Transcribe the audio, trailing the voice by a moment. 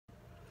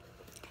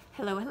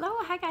Hello, hello.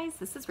 Hi guys,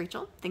 this is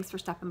Rachel. Thanks for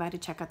stopping by to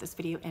check out this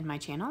video in my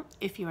channel.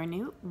 If you are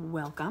new,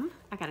 welcome.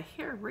 I got a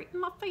hair right in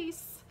my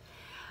face.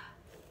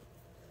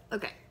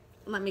 Okay,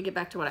 let me get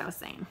back to what I was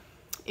saying.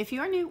 If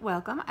you are new,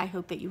 welcome. I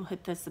hope that you will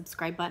hit the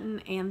subscribe button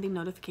and the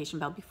notification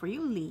bell before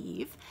you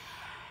leave.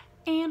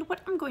 And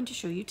what I'm going to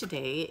show you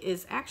today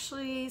is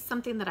actually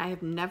something that I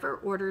have never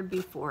ordered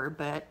before,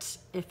 but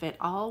if it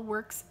all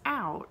works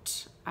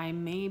out, I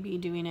may be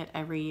doing it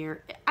every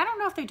year. I don't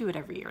know if they do it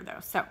every year though.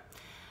 So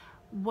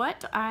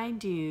what I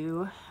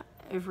do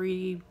at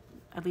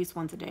least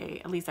once a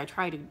day, at least I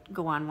try to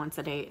go on once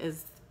a day,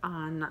 is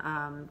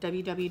on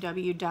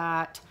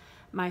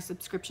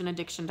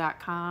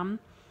www.mysubscriptionaddiction.com,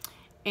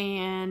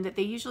 and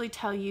they usually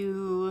tell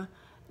you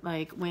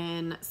like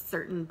when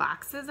certain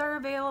boxes are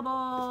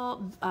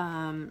available,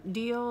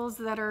 deals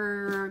that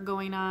are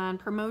going on,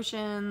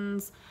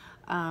 promotions,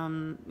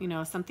 you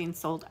know, something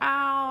sold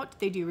out.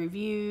 They do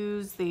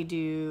reviews, they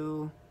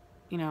do,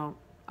 you know,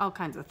 all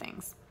kinds of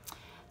things.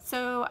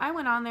 So I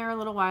went on there a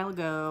little while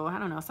ago, I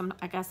don't know,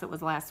 I guess it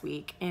was last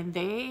week, and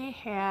they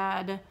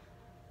had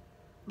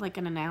like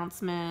an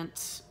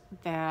announcement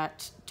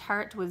that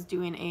Tarte was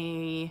doing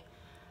a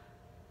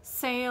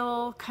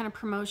sale kind of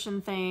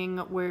promotion thing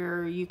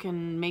where you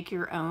can make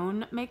your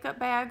own makeup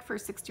bag for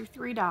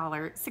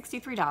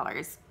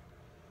 $63,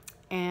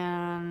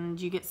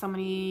 and you get so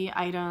many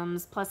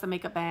items plus a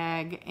makeup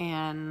bag,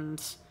 and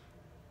it's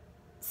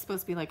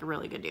supposed to be like a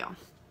really good deal.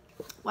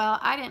 Well,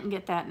 I didn't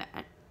get that,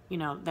 you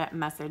know, that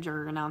message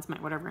or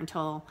announcement, whatever,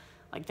 until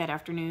like that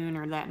afternoon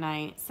or that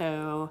night.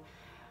 So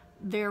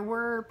there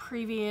were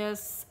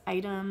previous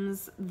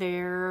items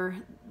there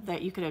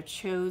that you could have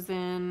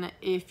chosen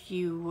if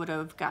you would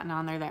have gotten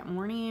on there that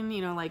morning.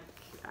 You know, like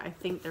I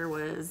think there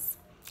was,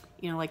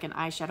 you know, like an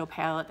eyeshadow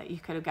palette that you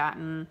could have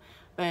gotten,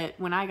 but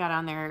when I got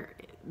on there,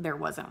 there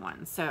wasn't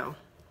one. So,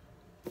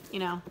 you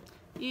know,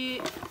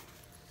 you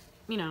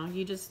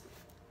just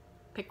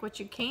pick what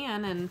you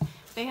can, and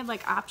they had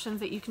like options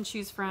that you can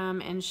choose from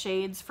and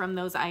shades from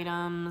those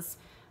items,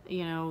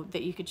 you know,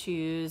 that you could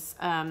choose.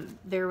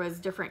 There was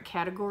different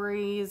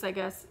categories, I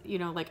guess, you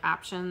know, like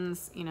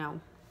options, you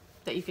know,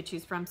 that you could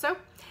choose from. So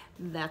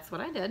that's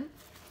what I did.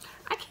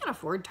 I can't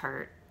afford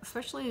Tarte,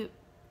 especially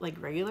like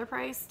regular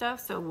price stuff.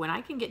 So when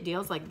I can get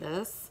deals like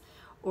this,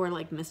 or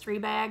like mystery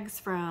bags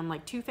from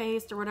like Too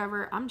Faced or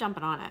whatever, I'm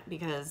jumping on it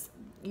because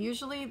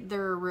usually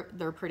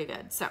they're pretty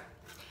good. So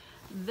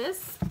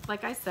this,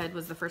 like I said,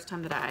 was the first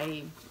time that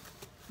I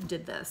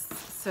did this.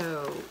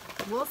 So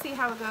we'll see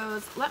how it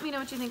goes. Let me know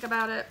what you think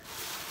about it.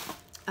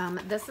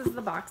 This is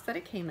the box that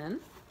it came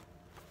in.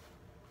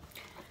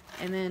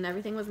 And then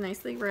everything was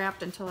nicely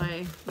wrapped until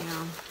I, you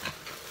know,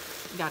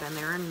 got in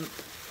there and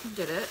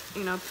did it,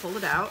 you know, pulled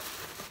it out.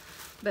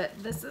 But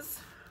this is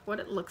what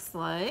it looks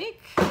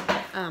like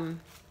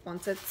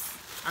once it's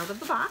out of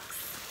the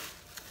box.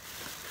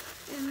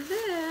 And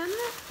then,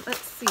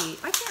 let's see,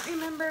 I can't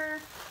remember.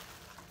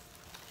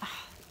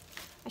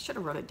 I should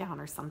have wrote it down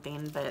or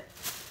something, but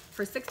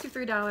for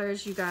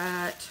 $63, you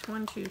got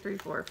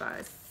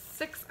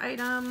 6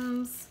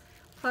 items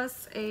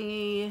plus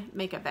a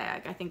makeup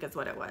bag, I think is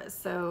what it was.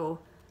 So,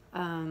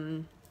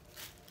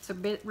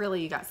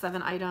 really you got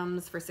 7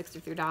 items for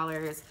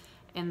 $63,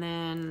 and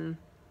then,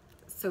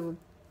 so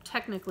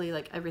technically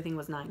like everything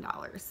was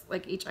 $9.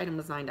 Like each item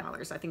was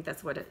 $9. I think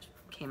that's what it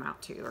came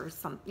out to, or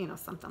you know,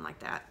 something like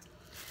that.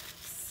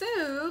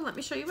 So let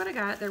me show you what I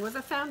got. There was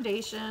a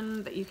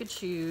foundation that you could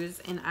choose,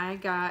 and I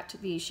got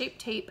the Shape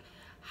Tape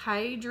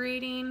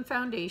Hydrating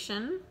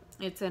Foundation.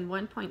 It's in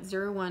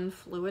 1.01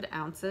 fluid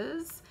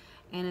ounces,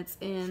 and it's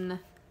in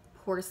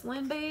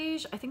porcelain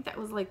beige. I think that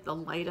was like the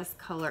lightest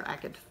color I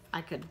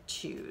could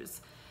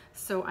choose.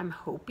 So I'm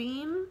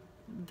hoping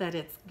that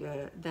it's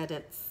good, that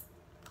it's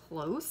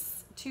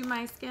close to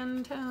my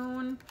skin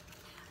tone.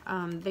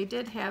 They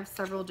did have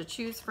several to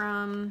choose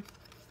from.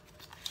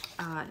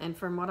 And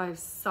from what I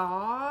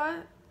saw,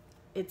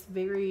 it's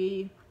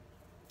very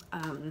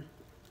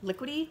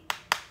liquidy.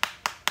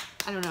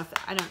 I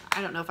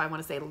don't know if I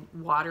want to say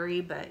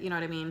watery, but you know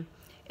what I mean.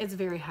 It's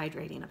very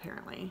hydrating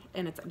apparently,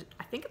 and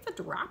I think it's a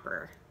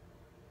dropper.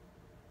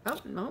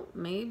 Oh no,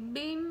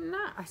 maybe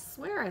not. I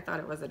swear I thought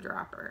it was a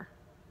dropper.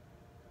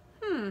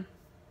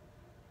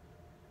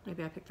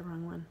 Maybe I picked the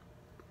wrong one.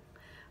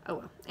 Oh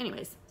well.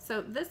 Anyways,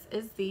 so this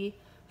is the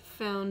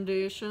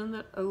foundation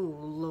that, oh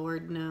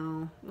Lord,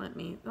 no,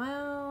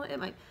 well, it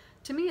might,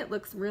 to me it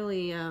looks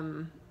really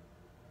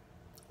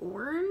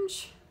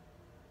orange,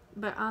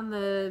 but on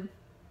the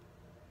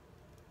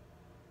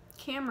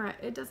camera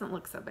it doesn't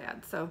look so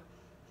bad, so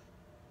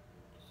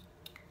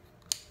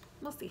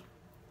we'll see,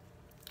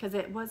 because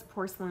it was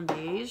porcelain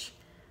beige,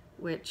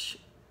 which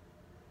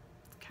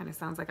kind of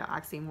sounds like an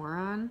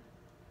oxymoron,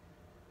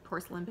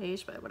 porcelain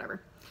beige, but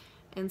whatever.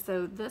 And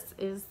so this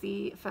is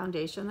the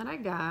foundation that I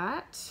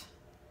got.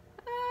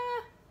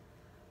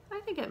 I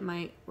think it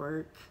might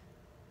work.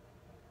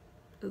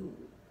 Ooh,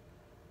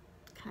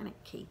 kind of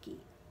cakey,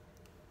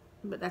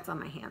 but that's on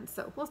my hand,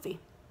 so we'll see.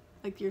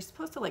 Like, you're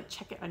supposed to like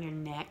check it on your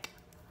neck,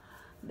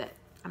 but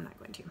I'm not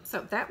going to.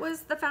 So that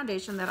was the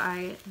foundation that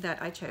I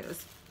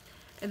chose.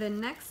 And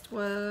then next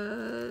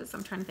was,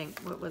 I'm trying to think,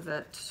 what was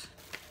it?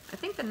 I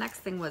think the next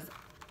thing was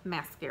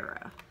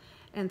mascara.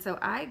 And so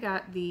I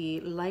got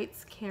the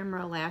Lights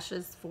Camera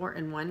Lashes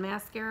 4-in-1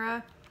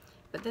 mascara,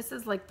 but this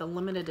is like the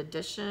limited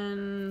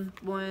edition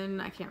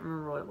one. I can't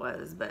remember what it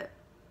was, but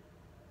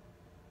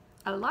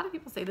a lot of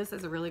people say this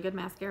is a really good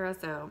mascara,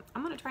 so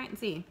I'm gonna try it and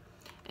see.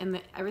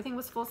 And everything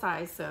was full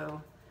size,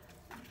 so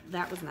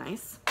that was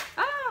nice.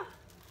 Ah!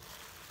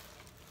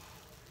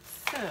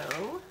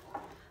 So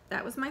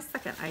that was my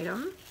second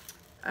item.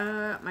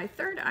 My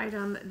third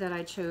item that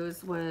I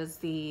chose was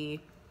the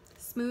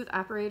Smooth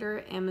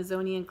Operator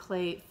Amazonian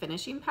Clay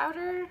Finishing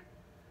Powder.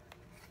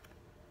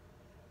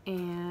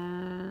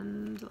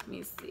 And let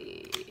me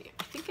see,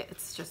 I think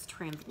it's just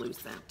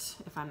translucent,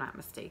 if I'm not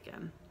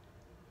mistaken.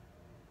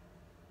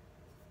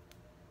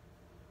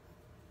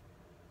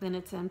 Then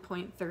it's in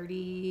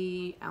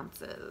 0.30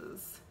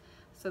 ounces.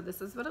 So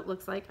this is what it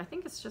looks like. I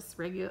think it's just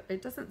regular,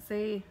 it doesn't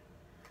say,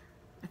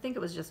 I think it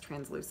was just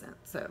translucent.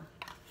 So,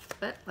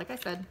 but like I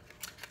said,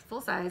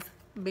 full size,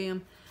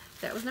 boom.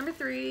 That was number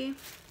 3.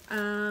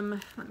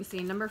 Let me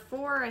see, number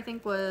 4 I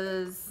think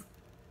was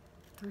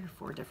 3 or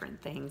 4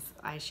 different things,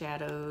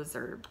 eyeshadows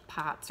or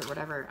pots or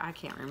whatever, I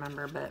can't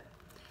remember, but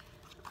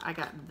I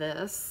got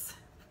this.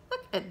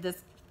 Look at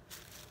this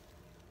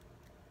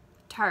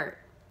Tarte.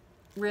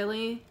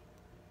 Really?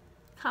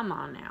 Come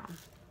on now.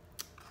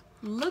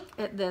 Look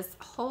at this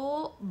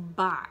whole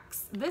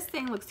box. This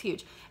thing looks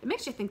huge. It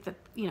makes you think that,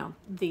 you know,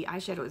 the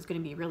eyeshadow is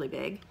going to be really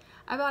big.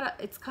 I bought it,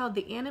 it's called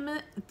the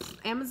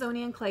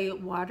Amazonian Clay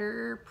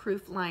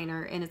Waterproof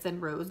Liner, and it's in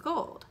rose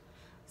gold.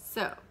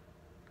 So,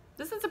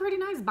 this is a pretty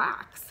nice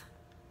box.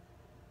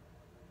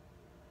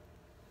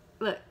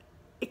 Look.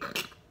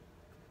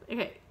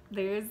 Okay,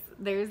 there's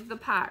the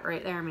pot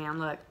right there, man.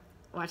 Look.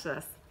 Watch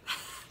this.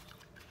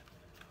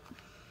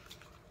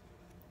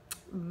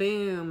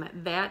 Boom.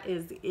 That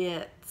is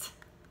it.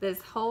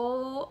 This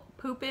whole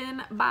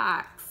poopin'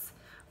 box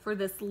for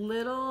this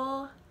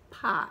little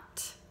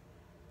pot.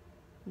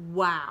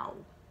 Wow.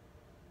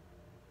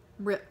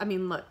 I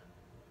mean, look.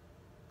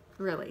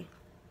 Really.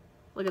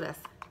 Look at this.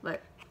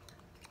 Look.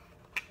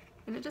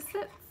 And it just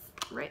sits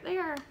right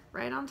there,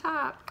 right on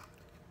top.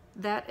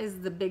 That is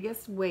the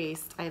biggest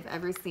waste I've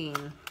ever seen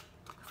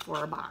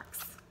for a box.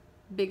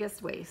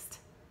 Biggest waste.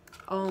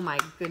 Oh my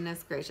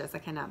goodness gracious, I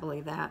cannot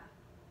believe that.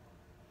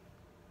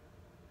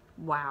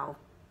 Wow.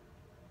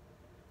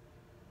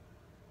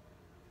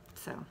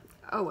 So,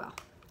 oh well.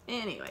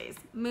 Anyways,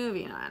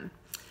 moving on.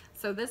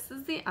 So this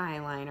is the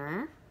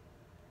eyeliner.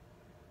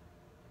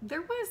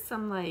 There was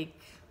some like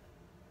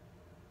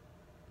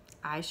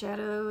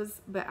eyeshadows,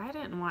 but I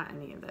didn't want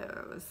any of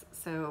those.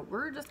 So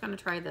we're just gonna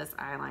try this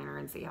eyeliner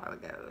and see how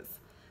it goes.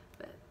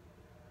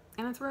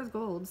 And it's rose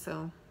gold,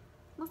 so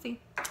we'll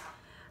see.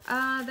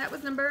 That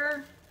was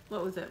number,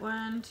 what was it?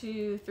 1,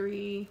 2,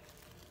 3,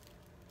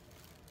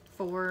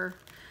 4.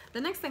 The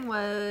next thing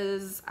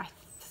was, I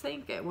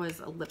think it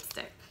was a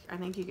lipstick. I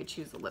think you could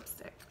choose a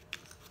lipstick.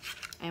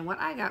 And what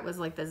I got was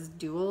like this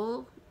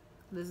dual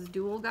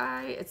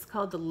guy. It's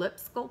called the Lip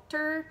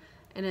Sculptor,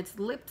 and it's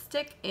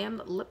lipstick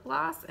and lip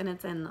gloss, and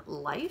it's in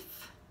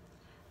Life.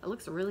 It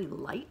looks really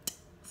light,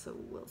 so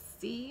we'll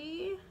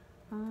see.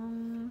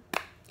 Oh,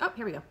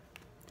 here we go.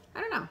 I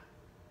don't know.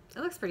 It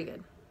looks pretty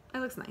good. It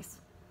looks nice.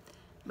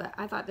 But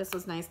I thought this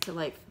was nice to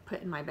like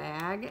put in my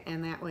bag,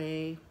 and that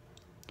way,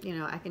 you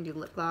know, I can do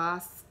lip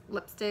gloss,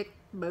 lipstick,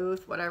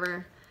 both,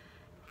 whatever.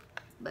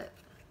 But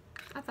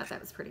I thought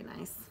that was pretty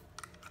nice.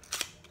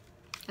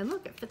 And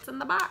look, it fits in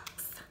the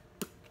box.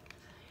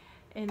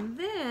 And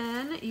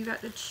then you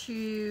got to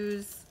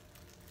choose,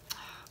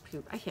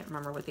 I can't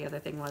remember what the other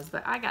thing was,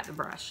 but I got the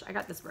brush. I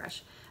got this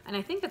brush. And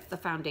I think it's the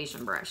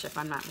foundation brush, if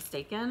I'm not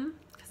mistaken,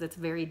 because it's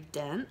very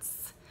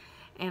dense.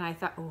 And I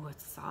thought, oh,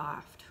 it's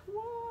soft.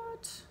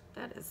 What?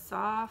 That is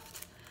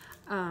soft.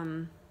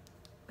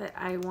 But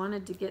I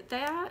wanted to get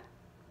that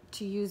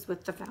to use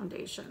with the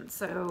foundation.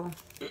 So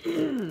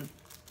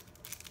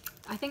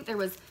I think there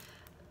was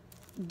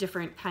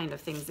different kind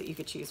of things that you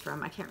could choose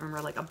from. I can't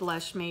remember, like a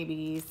blush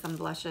maybe, some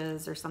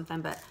blushes or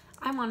something, but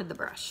I wanted the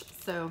brush.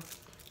 So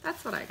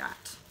that's what I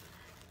got.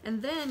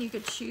 And then you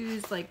could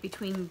choose like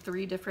between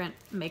 3 different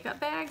makeup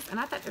bags, and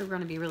I thought they were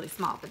going to be really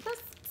small, but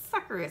this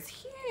sucker is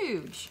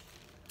huge.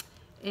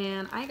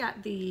 And I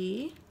got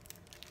the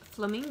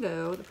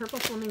flamingo, the purple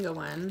flamingo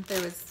one.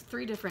 There was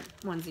 3 different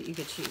ones that you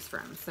could choose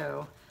from,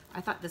 so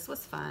I thought this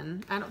was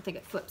fun. I don't think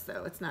it flips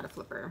though. It's not a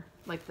flipper.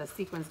 Like the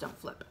sequins don't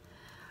flip.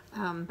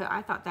 But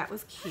I thought that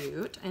was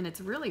cute, and it's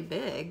really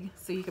big,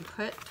 so you could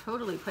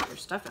totally put your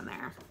stuff in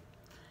there.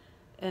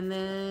 And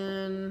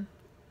then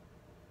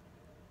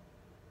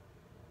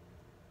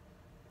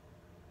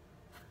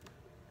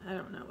I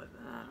don't know what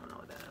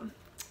that.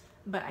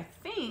 But I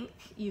think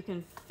you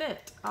can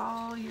fit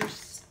all your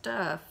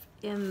stuff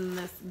in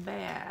this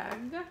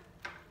bag,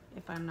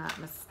 if I'm not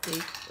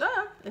mistaken.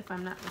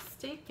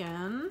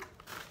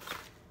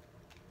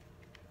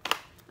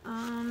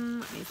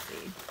 Let me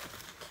see.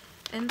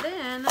 And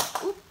then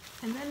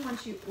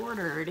once you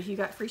ordered, you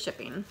got free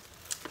shipping.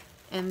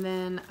 And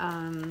then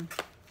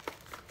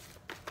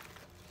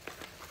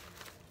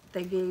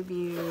they gave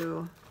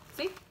you,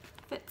 see,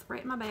 fits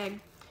right in my bag.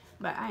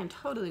 But I am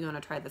totally going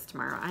to try this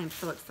tomorrow. I am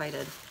so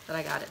excited that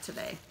I got it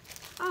today.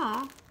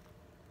 Oh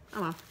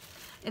well.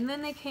 And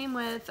then they came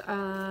with,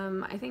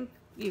 I think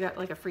you got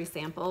like a free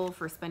sample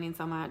for spending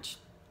so much.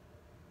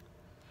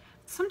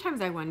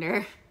 Sometimes I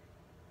wonder,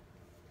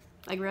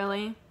 like,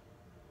 really?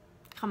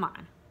 Come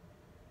on.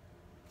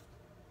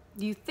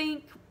 Do you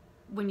think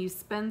when you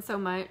spend so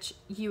much,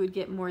 you would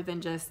get more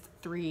than just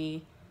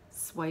 3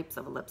 swipes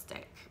of a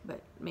lipstick? But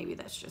maybe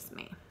that's just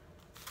me.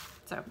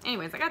 So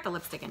anyways, I got the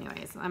lipstick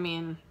anyways. I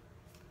mean,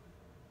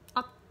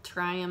 I'll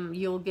try them.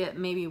 You'll get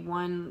maybe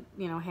one,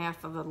 you know,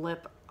 half of a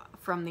lip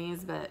from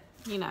these, but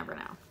you never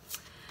know.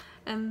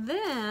 And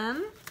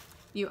then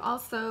you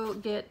also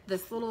get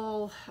this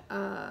little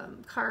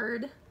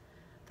card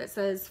that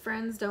says,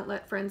 friends don't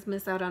let friends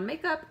miss out on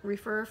makeup.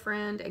 Refer a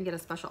friend and get a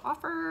special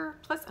offer.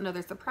 Plus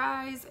another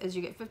surprise is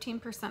you get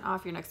 15%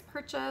 off your next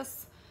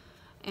purchase.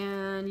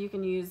 And you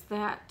can use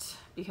that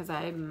because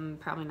I'm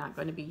probably not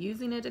going to be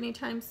using it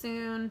anytime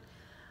soon.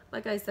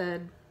 Like I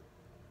said,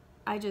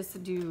 I do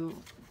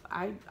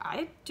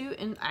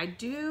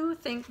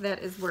think that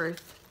is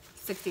worth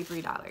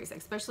 $63,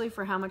 especially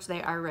for how much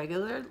they are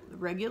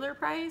regular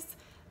price.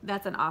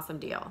 That's an awesome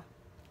deal.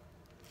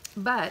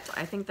 But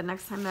I think the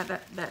next time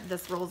that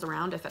this rolls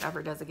around, if it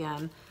ever does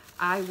again,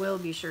 I will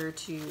be sure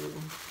to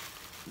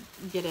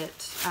get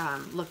it,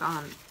 look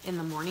on in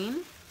the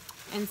morning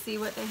and see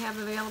what they have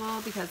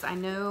available, because I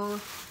know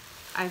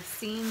I've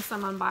seen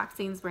some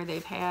unboxings where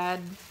they've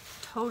had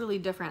totally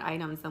different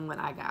items than what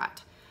I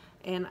got.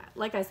 And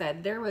like I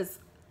said, there was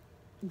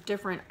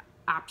different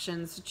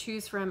options to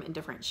choose from in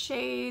different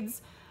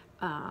shades,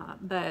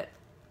 but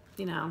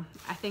you know,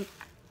 I think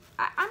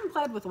I'm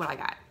glad with what I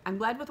got. I'm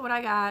glad with what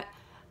I got.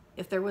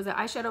 If there was an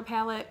eyeshadow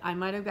palette, I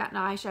might have gotten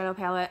an eyeshadow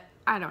palette.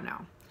 I don't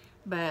know,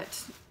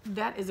 but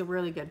that is a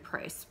really good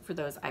price for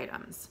those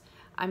items.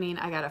 I mean,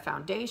 I got a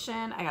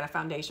foundation, I got a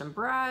foundation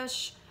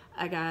brush,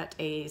 I got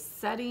a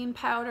setting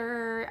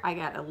powder, I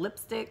got a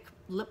lipstick,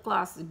 lip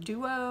gloss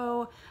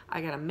duo,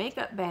 I got a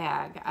makeup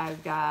bag,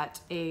 I've got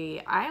a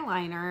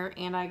eyeliner,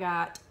 and I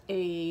got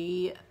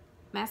a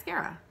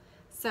mascara.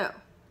 So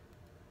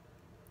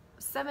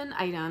 7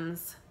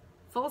 items,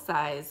 full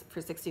size,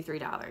 for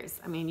 $63.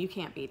 I mean, you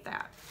can't beat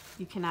that.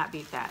 You cannot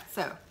beat that.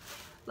 So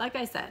like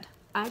I said,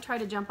 I try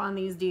to jump on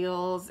these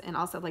deals, and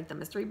also like the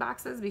mystery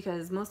boxes,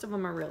 because most of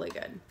them are really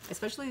good,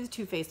 especially the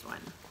Too Faced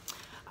one.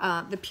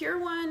 The Pure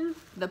one,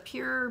 the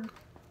Pure,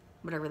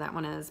 whatever that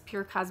one is,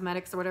 Pure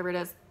Cosmetics or whatever it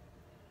is.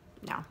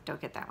 No, don't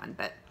get that one.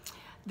 But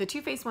the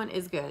Too Faced one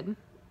is good.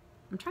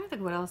 I'm trying to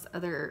think what else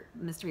other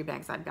mystery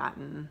bags I've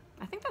gotten.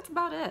 I think that's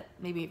about it,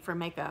 maybe for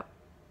makeup.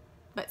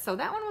 But so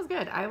that one was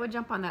good. I would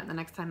jump on that the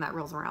next time that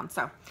rolls around.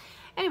 So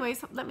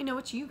anyways, let me know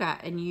what you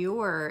got in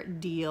your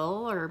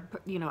deal, or,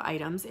 you know,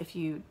 items, if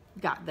you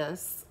got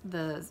this,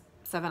 the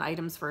 7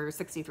 items for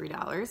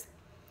 $63.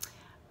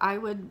 I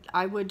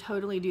would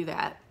totally do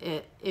that.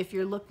 If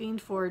you're looking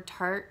for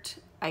Tarte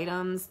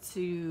items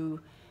to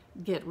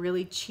get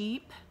really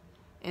cheap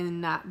and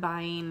not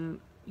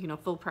buying, you know,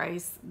 full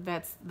price,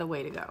 that's the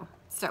way to go.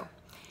 So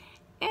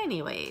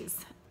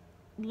anyways,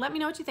 let me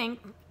know what you think.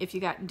 If you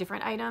got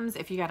different items,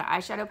 if you got an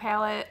eyeshadow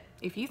palette,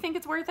 if you think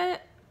it's worth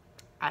it,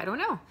 I don't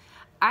know.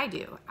 I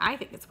do. I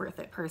think it's worth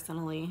it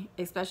personally,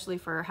 especially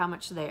for how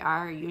much they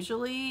are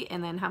usually,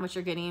 and then how much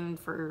you're getting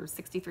for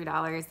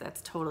 $63.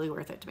 That's totally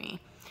worth it to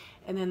me.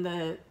 And then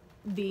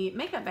the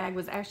makeup bag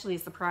was actually a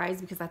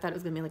surprise, because I thought it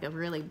was gonna be like a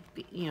really,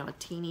 you know, a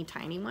teeny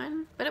tiny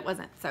one, but it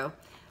wasn't. So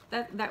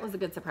that was a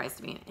good surprise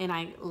to me, and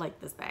I like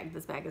this bag.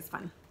 This bag is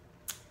fun.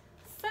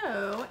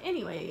 So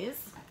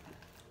anyways,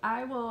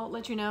 I will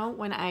let you know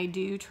when I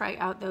do try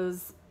out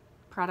those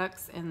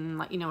products and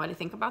let you know what I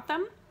think about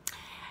them.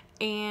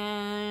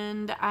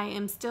 And I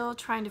am still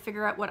trying to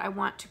figure out what I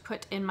want to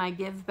put in my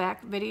give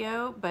back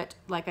video, but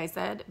like I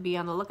said, be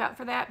on the lookout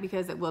for that,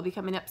 because it will be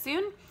coming up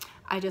soon.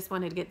 I just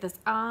wanted to get this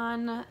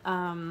on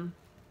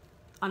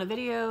a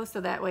video, so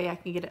that way I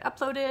can get it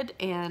uploaded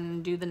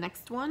and do the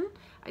next one.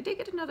 I did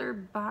get another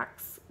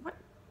box. What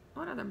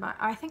other box?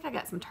 I think I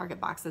got some Target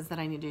boxes that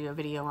I need to do a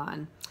video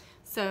on.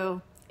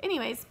 So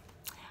anyways,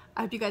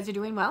 I hope you guys are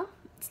doing well.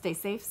 Stay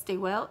safe, stay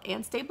well,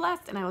 and stay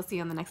blessed, and I will see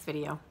you on the next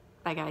video.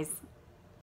 Bye guys.